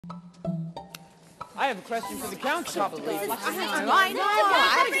I have a question for the council.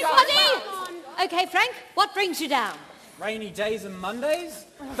 Okay, Frank, what brings you down? Rainy days and Mondays?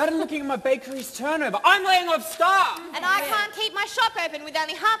 But I'm looking at my bakery's turnover. I'm laying off staff! And I can't keep my shop open with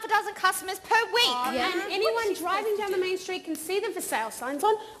only half a dozen customers per week. And anyone driving down the main street can see the for sale signs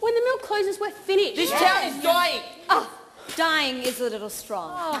on. When the milk closes, we're finished. This town is dying. Oh, dying is a little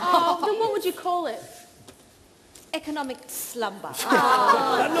strong. Oh, then what would you call it? Economic slumber. Look,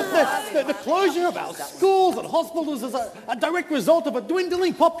 the closure of our schools and hospitals is a direct result of a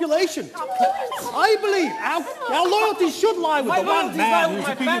dwindling population. I believe our loyalty should lie with My the one loyalties lie man with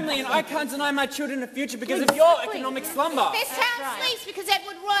who's my family, and I can't deny my children a future because of your economic slumber. This town sleeps because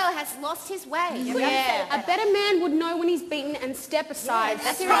Edward Royal has lost his way. A better man would know when he's beaten and step aside.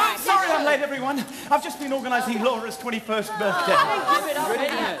 That's right. Sorry I'm late, everyone. I've just been organising Laura's 21st birthday.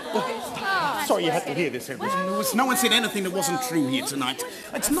 Sorry you had to hear this, everyone. No one said anything that wasn't true here tonight.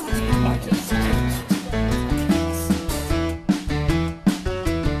 It's not.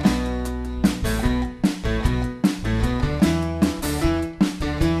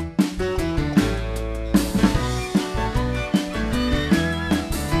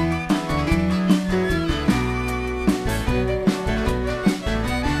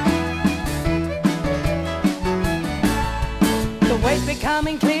 The way's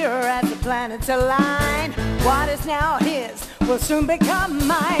becoming clearer as the planets align. What is now his will soon become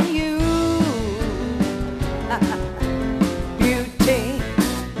mine. You, beauty.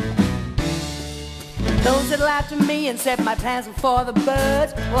 Those that laughed at me and said my plans were for the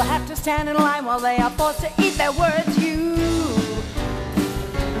birds will have to stand in line while they are forced to eat their words. You,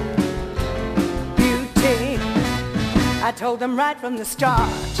 beauty. I told them right from the start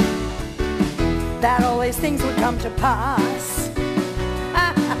that all these things would come to pass.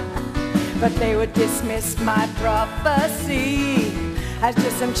 But they would dismiss my prophecy as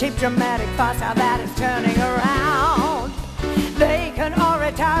just some cheap dramatic farce. Now that is turning around. They can all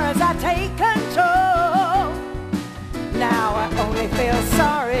retire as I take control. Now I only feel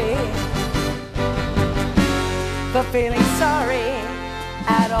sorry for feeling sorry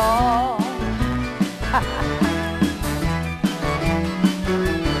at all.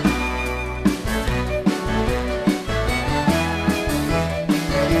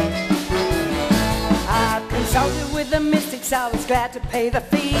 Consulted with the mystics, I was glad to pay the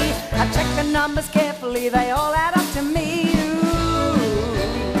fee. I checked the numbers carefully, they all add up to me.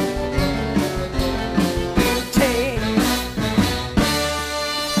 Beauty.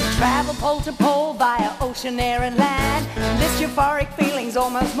 Travel pole to pole via ocean, air and land. This euphoric feeling's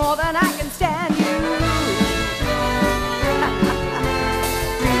almost more than I can stand. You,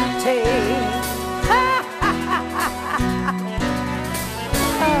 beauty.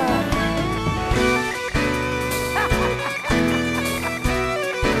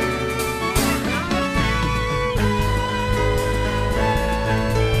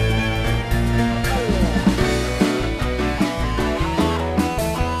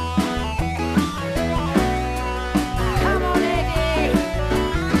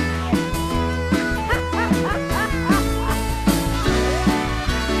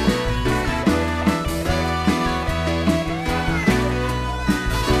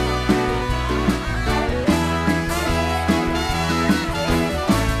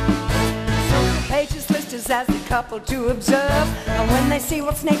 As the couple to observe, and when they see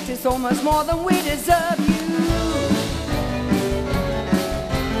what's next, it's almost more than we deserve. You,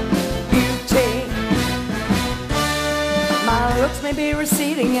 beauty. My looks may be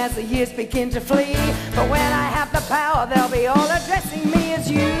receding as the years begin to flee, but when I have the power, they'll be all addressing me as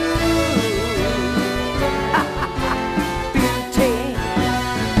you. Beauty.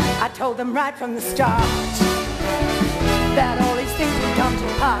 I told them right from the start that all these things would come to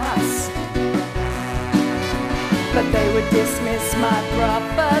pass. But they would dismiss my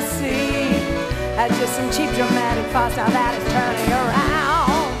prophecy as just some cheap dramatic farce. Now that is turning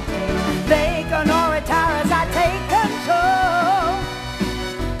around. They can all retire as I take control.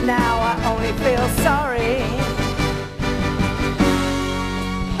 Now I only feel sorry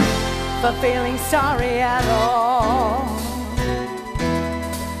for feeling sorry at all.